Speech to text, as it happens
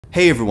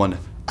Hey everyone,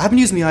 I've been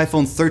using the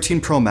iPhone 13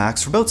 Pro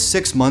Max for about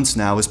 6 months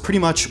now as pretty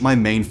much my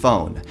main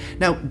phone.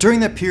 Now, during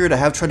that period I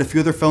have tried a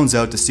few other phones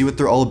out to see what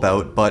they're all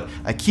about, but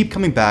I keep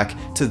coming back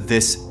to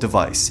this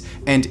device.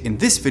 And in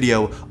this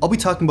video, I'll be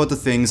talking about the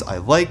things I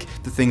like,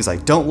 the things I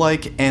don't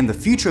like, and the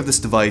future of this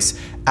device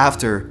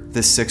after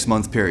this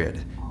 6-month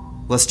period.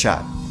 Let's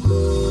chat.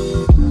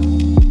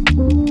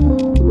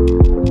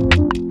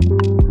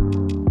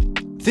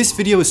 This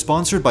video is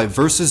sponsored by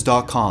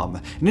Versus.com,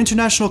 an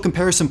international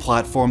comparison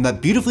platform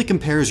that beautifully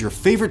compares your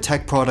favorite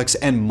tech products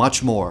and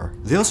much more.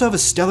 They also have a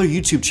stellar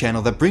YouTube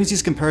channel that brings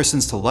these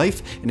comparisons to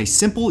life in a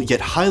simple yet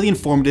highly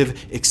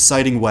informative,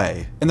 exciting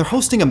way. And they're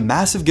hosting a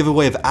massive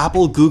giveaway of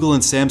Apple, Google,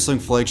 and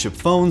Samsung flagship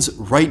phones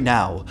right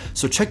now,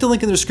 so check the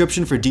link in the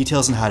description for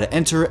details on how to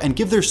enter and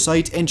give their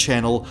site and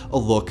channel a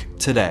look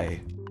today.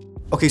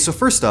 Okay, so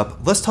first up,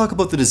 let's talk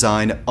about the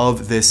design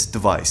of this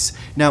device.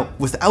 Now,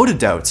 without a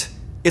doubt,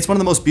 it's one of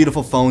the most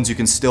beautiful phones you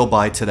can still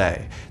buy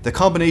today. The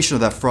combination of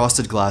that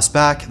frosted glass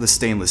back, the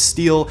stainless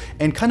steel,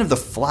 and kind of the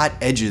flat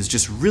edges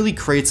just really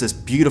creates this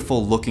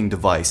beautiful looking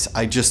device.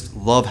 I just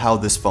love how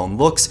this phone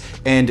looks,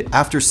 and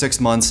after 6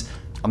 months,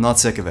 I'm not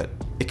sick of it.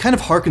 It kind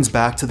of harkens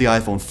back to the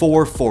iPhone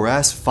 4,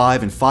 4S,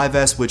 5, and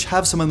 5S, which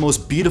have some of the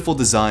most beautiful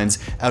designs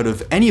out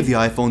of any of the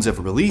iPhones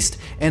ever released,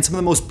 and some of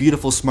the most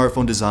beautiful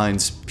smartphone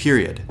designs,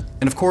 period.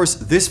 And of course,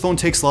 this phone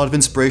takes a lot of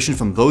inspiration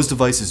from those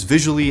devices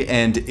visually,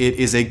 and it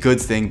is a good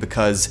thing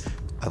because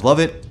I love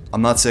it,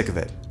 I'm not sick of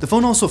it. The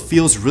phone also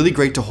feels really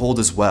great to hold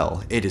as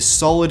well. It is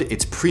solid,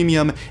 it's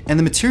premium, and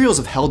the materials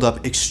have held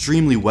up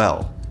extremely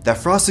well. That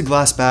frosted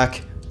glass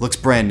back looks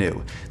brand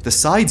new. The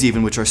sides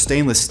even, which are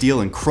stainless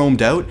steel and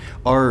chromed out,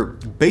 are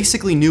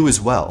basically new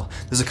as well.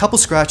 There's a couple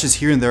scratches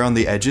here and there on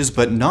the edges,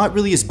 but not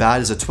really as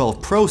bad as a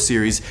 12 Pro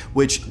series,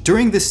 which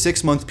during this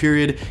 6-month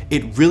period,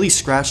 it really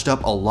scratched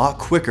up a lot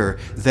quicker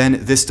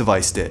than this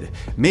device did.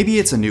 Maybe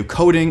it's a new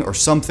coating or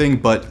something,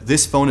 but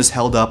this phone has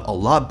held up a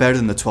lot better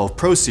than the 12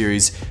 Pro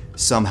series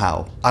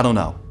somehow. I don't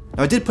know.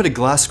 Now, I did put a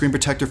glass screen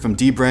protector from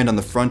D-Brand on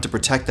the front to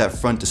protect that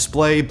front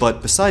display,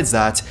 but besides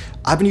that,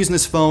 I've been using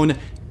this phone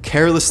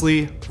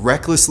carelessly,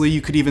 recklessly you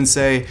could even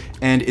say,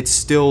 and it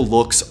still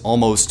looks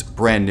almost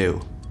brand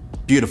new.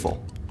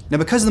 Beautiful. Now,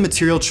 because of the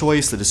material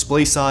choice, the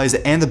display size,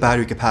 and the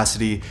battery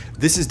capacity,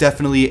 this is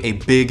definitely a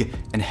big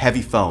and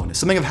heavy phone,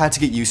 something I've had to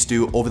get used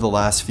to over the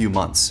last few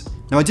months.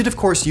 Now, I did of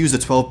course use the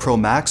 12 Pro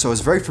Max, so I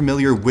was very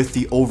familiar with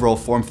the overall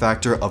form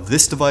factor of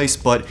this device,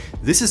 but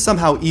this is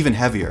somehow even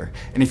heavier.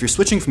 And if you're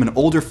switching from an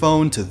older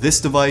phone to this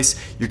device,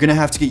 you're gonna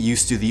have to get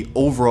used to the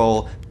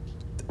overall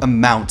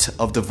amount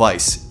of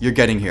device you're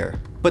getting here.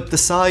 But the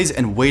size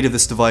and weight of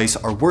this device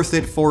are worth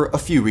it for a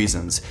few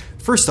reasons.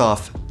 First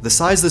off, the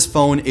size of this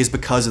phone is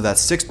because of that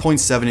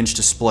 6.7-inch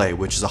display,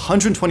 which is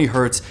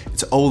 120Hz,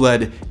 it's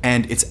OLED,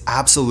 and it's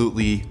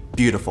absolutely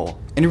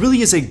beautiful. And it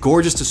really is a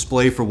gorgeous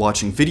display for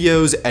watching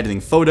videos, editing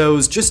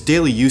photos, just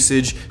daily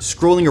usage,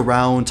 scrolling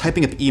around,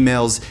 typing up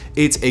emails.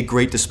 It's a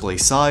great display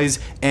size,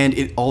 and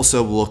it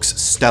also looks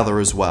stellar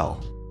as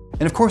well.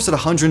 And of course, that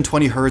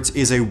 120Hz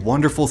is a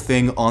wonderful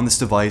thing on this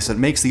device that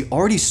makes the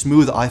already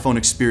smooth iPhone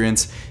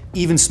experience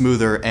even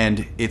smoother,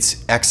 and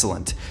it's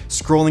excellent.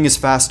 Scrolling is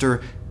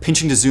faster,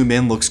 pinching to zoom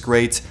in looks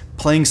great,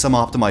 playing some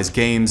optimized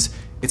games.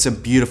 It's a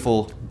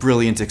beautiful,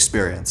 brilliant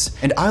experience.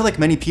 And I, like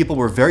many people,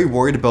 were very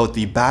worried about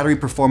the battery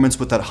performance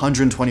with that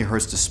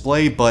 120Hz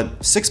display,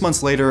 but 6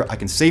 months later, I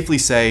can safely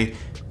say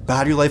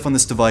battery life on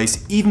this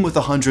device, even with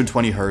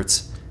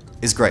 120Hz,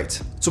 is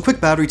great. So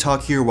quick battery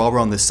talk here while we're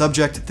on this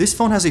subject. This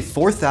phone has a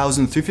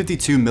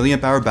 4,352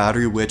 mAh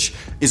battery, which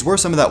is where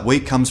some of that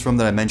weight comes from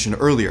that I mentioned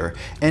earlier.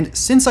 And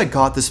since I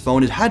got this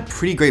phone, it had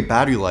pretty great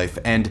battery life,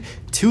 and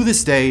to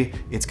this day,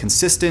 it's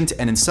consistent,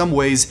 and in some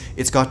ways,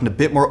 it's gotten a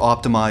bit more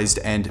optimized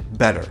and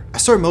better. I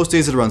start most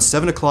days at around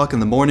 7 o'clock in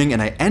the morning,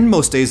 and I end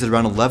most days at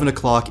around 11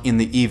 o'clock in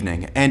the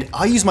evening. And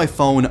I use my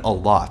phone a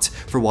lot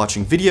for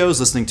watching videos,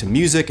 listening to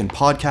music and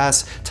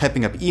podcasts,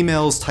 typing up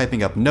emails,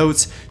 typing up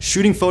notes,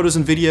 shooting photos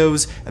and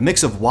videos, a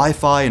mix of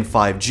Wi-Fi and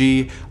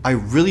 5G. I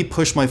really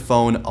push my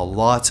phone a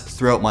lot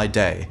throughout my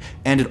day,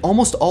 and it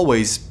almost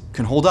always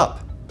can hold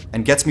up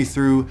and gets me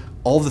through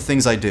all the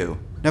things I do.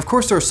 Now, of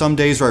course, there are some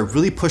days where I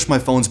really push my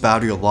phone's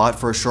battery a lot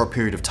for a short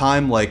period of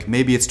time, like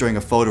maybe it's during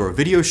a photo or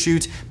video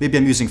shoot, maybe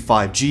I'm using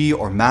 5G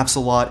or maps a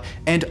lot,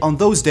 and on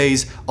those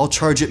days, I'll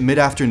charge it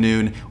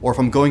mid-afternoon, or if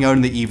I'm going out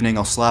in the evening,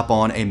 I'll slap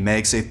on a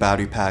MagSafe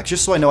battery pack,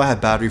 just so I know I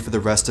have battery for the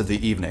rest of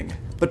the evening.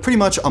 But pretty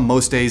much on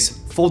most days,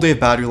 full day of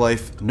battery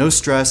life, no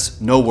stress,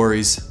 no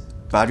worries,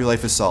 battery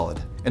life is solid.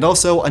 And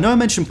also, I know I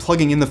mentioned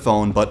plugging in the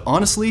phone, but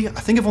honestly, I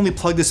think I've only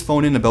plugged this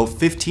phone in about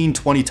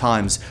 15-20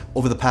 times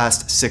over the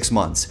past 6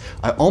 months.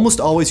 I almost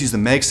always use the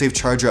MagSafe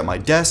charger at my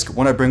desk,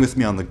 one I bring with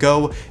me on the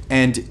go,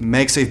 and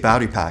MagSafe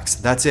battery packs.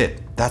 That's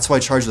it. That's why I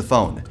charge the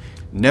phone.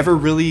 Never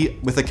really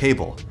with a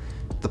cable.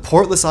 The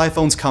portless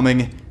iPhone's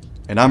coming,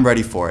 and I'm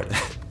ready for it.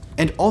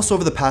 And also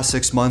over the past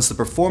 6 months, the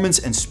performance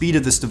and speed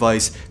of this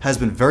device has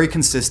been very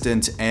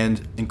consistent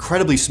and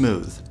incredibly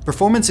smooth.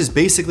 Performance is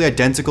basically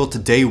identical to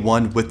day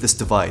one with this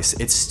device.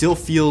 It still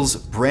feels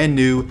brand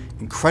new,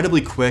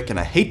 incredibly quick, and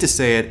I hate to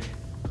say it,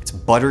 It's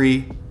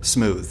buttery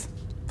smooth.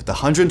 With the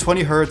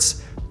 120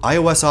 Hz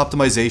iOS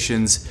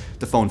optimizations,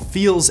 the phone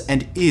feels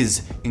and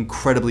is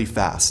incredibly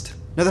fast.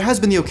 Now there has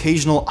been the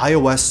occasional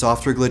iOS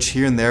software glitch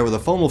here and there where the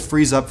phone will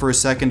freeze up for a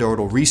second or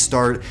it'll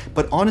restart,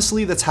 but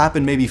honestly that's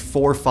happened maybe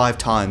 4 or 5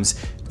 times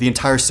the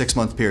entire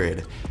 6-month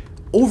period.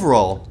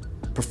 Overall,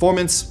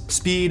 performance,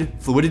 speed,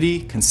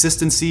 fluidity,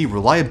 consistency,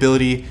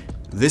 reliability,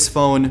 this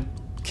phone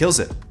kills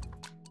it.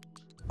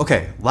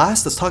 Okay,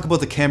 last let's talk about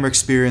the camera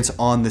experience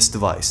on this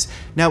device.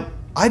 Now,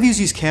 I've used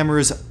these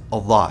cameras a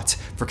lot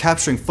for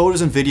capturing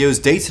photos and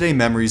videos, day-to-day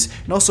memories,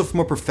 and also for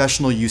more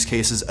professional use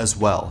cases as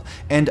well.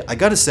 And I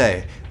gotta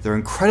say, they're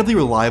incredibly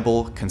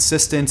reliable,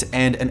 consistent,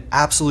 and an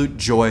absolute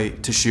joy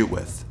to shoot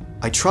with.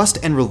 I trust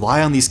and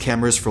rely on these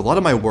cameras for a lot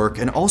of my work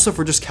and also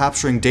for just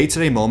capturing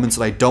day-to-day moments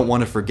that I don't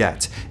want to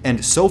forget.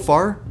 And so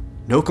far,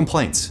 no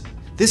complaints.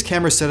 This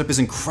camera setup is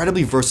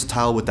incredibly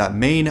versatile with that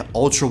main,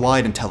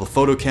 ultra-wide, and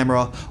telephoto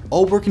camera,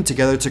 all working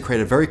together to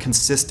create a very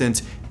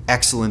consistent,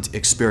 excellent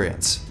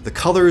experience. The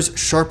colors,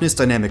 sharpness,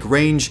 dynamic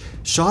range,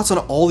 shots on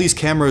all these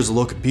cameras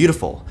look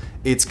beautiful.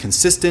 It's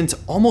consistent,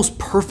 almost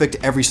perfect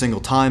every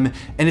single time,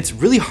 and it's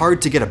really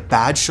hard to get a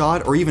bad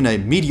shot or even a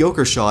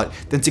mediocre shot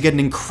than to get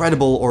an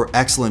incredible or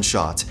excellent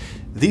shot.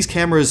 These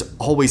cameras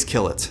always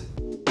kill it.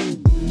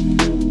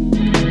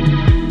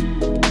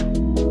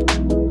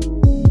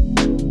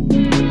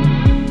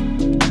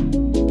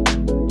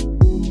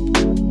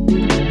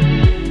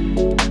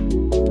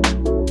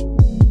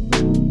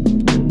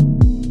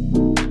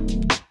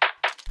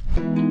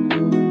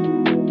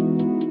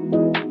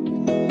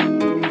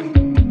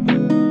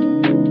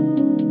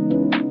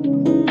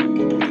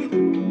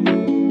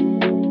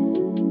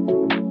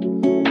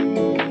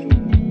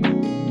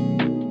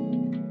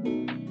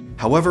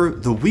 However,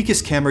 the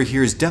weakest camera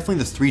here is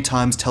definitely the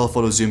 3x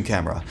telephoto zoom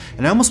camera,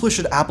 and I almost wish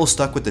that Apple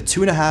stuck with the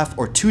 2.5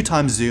 or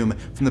 2x zoom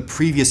from the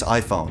previous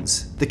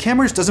iPhones. The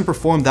camera just doesn't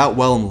perform that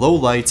well in low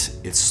light,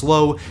 it's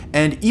slow,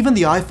 and even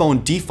the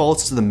iPhone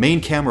defaults to the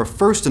main camera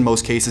first in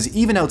most cases,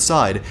 even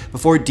outside,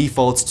 before it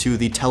defaults to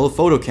the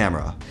telephoto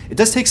camera. It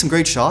does take some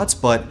great shots,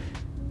 but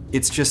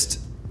it's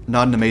just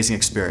not an amazing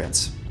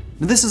experience.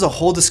 Now this is a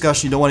whole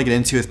discussion you don't want to get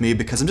into with me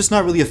because I'm just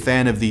not really a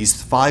fan of these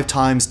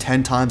 5x,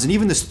 10x, and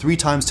even this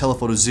 3x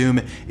telephoto zoom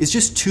is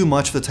just too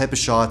much for the type of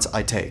shots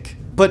I take.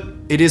 But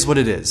it is what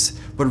it is.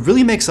 What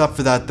really makes up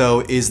for that though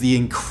is the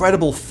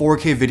incredible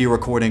 4K video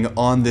recording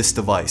on this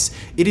device.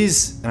 It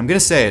is, and I'm gonna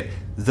say it,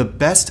 the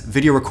best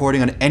video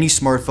recording on any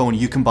smartphone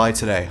you can buy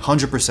today,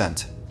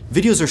 100%.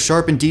 Videos are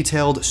sharp and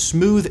detailed,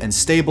 smooth and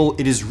stable.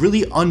 It is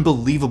really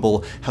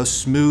unbelievable how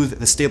smooth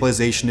the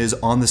stabilization is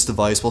on this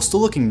device while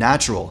still looking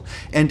natural.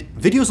 And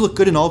videos look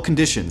good in all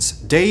conditions.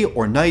 Day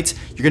or night,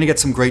 you're gonna get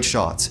some great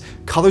shots.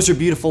 Colors are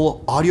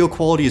beautiful, audio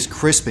quality is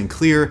crisp and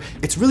clear.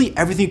 It's really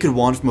everything you could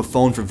want from a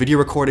phone for video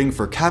recording,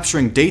 for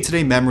capturing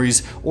day-to-day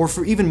memories, or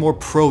for even more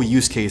pro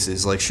use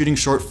cases like shooting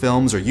short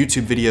films or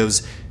YouTube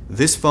videos.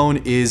 This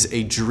phone is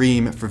a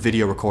dream for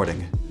video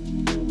recording.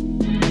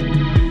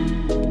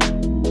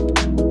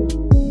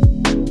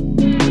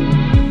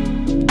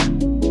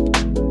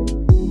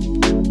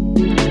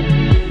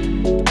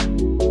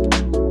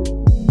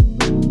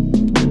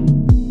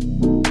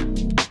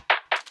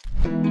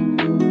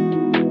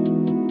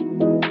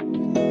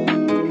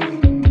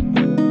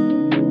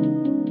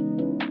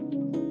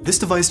 This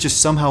device just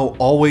somehow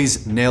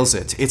always nails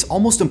it. It's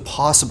almost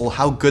impossible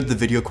how good the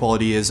video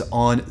quality is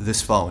on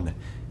this phone.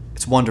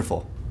 It's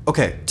wonderful.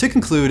 Okay, to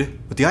conclude,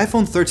 with the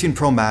iPhone 13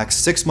 Pro Max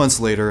 6 months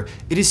later,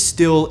 it is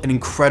still an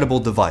incredible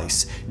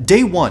device.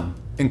 Day 1,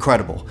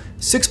 incredible.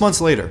 6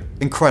 months later,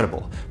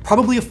 incredible.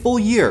 Probably a full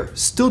year,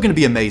 still gonna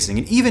be amazing.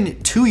 And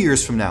even 2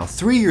 years from now,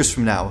 3 years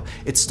from now,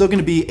 it's still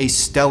gonna be a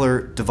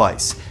stellar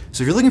device.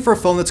 So if you're looking for a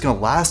phone that's gonna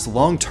last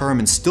long term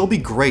and still be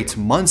great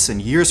months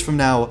and years from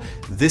now,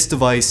 this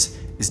device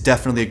is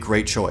definitely a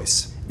great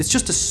choice. It's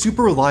just a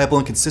super reliable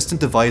and consistent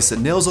device that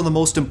nails on the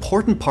most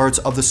important parts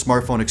of the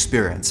smartphone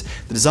experience.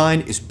 The design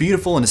is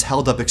beautiful and is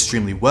held up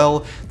extremely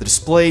well, the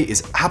display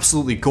is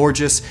absolutely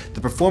gorgeous,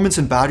 the performance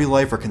and battery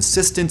life are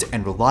consistent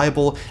and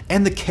reliable,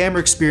 and the camera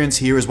experience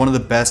here is one of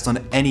the best on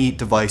any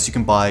device you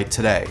can buy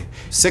today.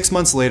 6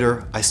 months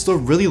later, I still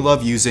really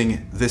love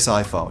using this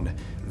iPhone.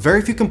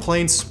 Very few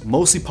complaints,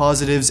 mostly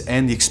positives,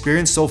 and the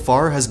experience so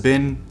far has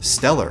been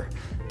stellar.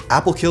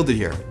 Apple killed it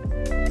here.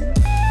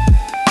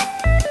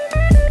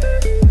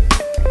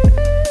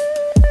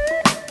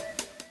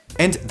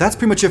 And that's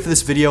pretty much it for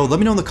this video. Let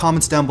me know in the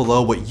comments down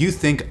below what you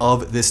think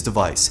of this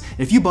device. And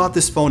if you bought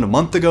this phone a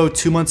month ago,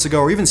 2 months ago,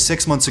 or even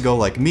 6 months ago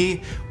like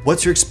me,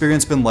 what's your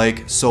experience been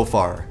like so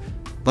far?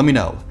 Let me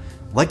know.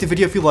 Like the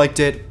video if you liked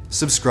it,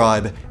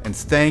 subscribe, and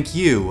thank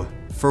you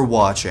for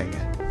watching.